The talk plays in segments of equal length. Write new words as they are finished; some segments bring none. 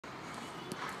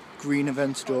green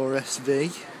Aventador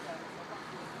SV.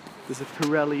 There's a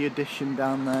Pirelli edition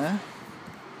down there.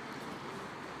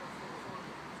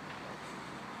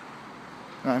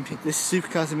 This is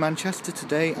Supercars in Manchester.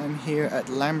 Today I'm here at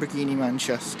Lamborghini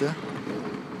Manchester.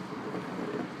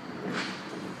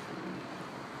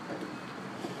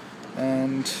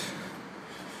 And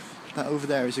that over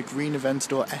there is a green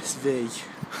Aventador SV.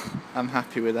 I'm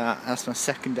happy with that. That's my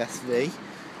second SV.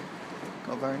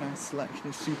 Got a very nice selection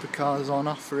of supercars on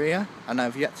offer here, and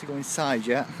I've yet to go inside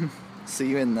yet. See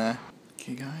you in there.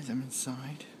 Okay guys, I'm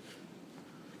inside.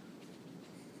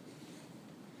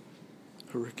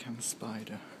 Huracan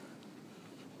Spyder.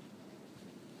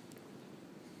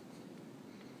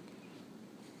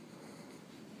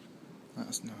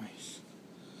 That's nice.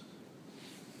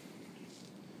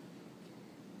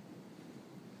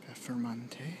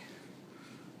 Performante.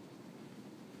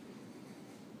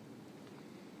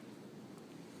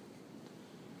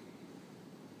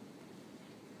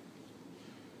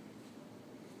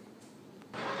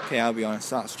 Okay, I'll be honest,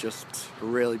 that's just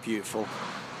really beautiful.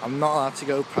 I'm not allowed to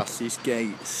go past these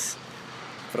gates,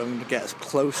 but I'm going to get as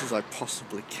close as I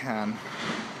possibly can.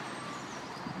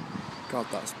 God,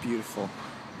 that's beautiful.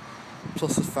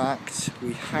 Plus the fact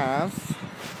we have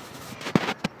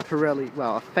Pirelli,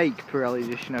 well, a fake Pirelli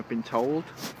edition, I've been told.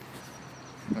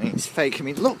 I mean, it's fake,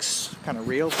 it looks kind of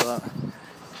real, but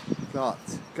got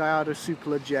Gallardo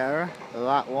Superleggera,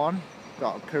 that one,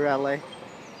 got a Pirelli,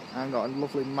 and got a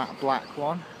lovely matte black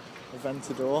one,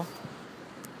 Aventador.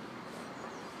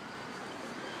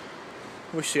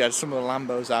 Wish they had some of the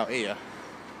Lambos out here.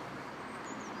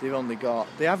 They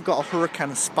have got a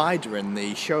Huracan Spyder in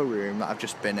the showroom that I've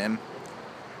just been in.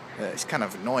 It's kind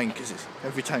of annoying because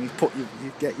every time you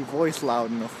get your voice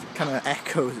loud enough, it kind of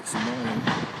echoes. It's annoying,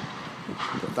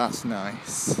 but that's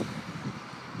nice.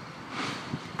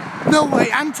 No way,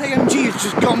 Anti-AMG has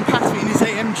just gone past me in his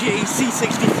AMG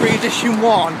C63 Edition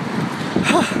 1.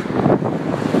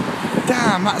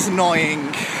 Damn, that's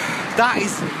annoying. That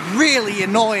is really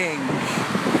annoying.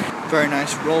 Very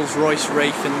nice Rolls Royce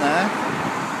Wraith in there.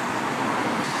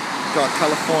 Got a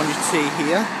California T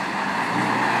here.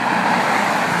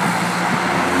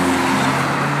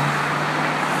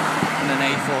 And an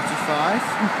A45.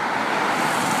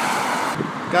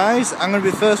 Guys, I'm going to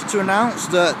be the first to announce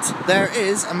that there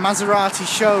is a Maserati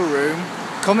showroom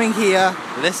coming here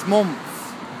this month.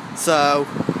 So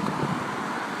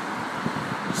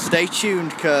stay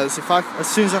tuned, because as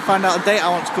soon as I find out a date, I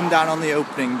want to come down on the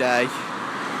opening day.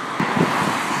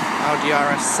 Audi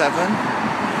RS7,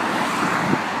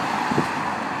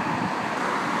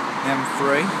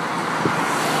 M3.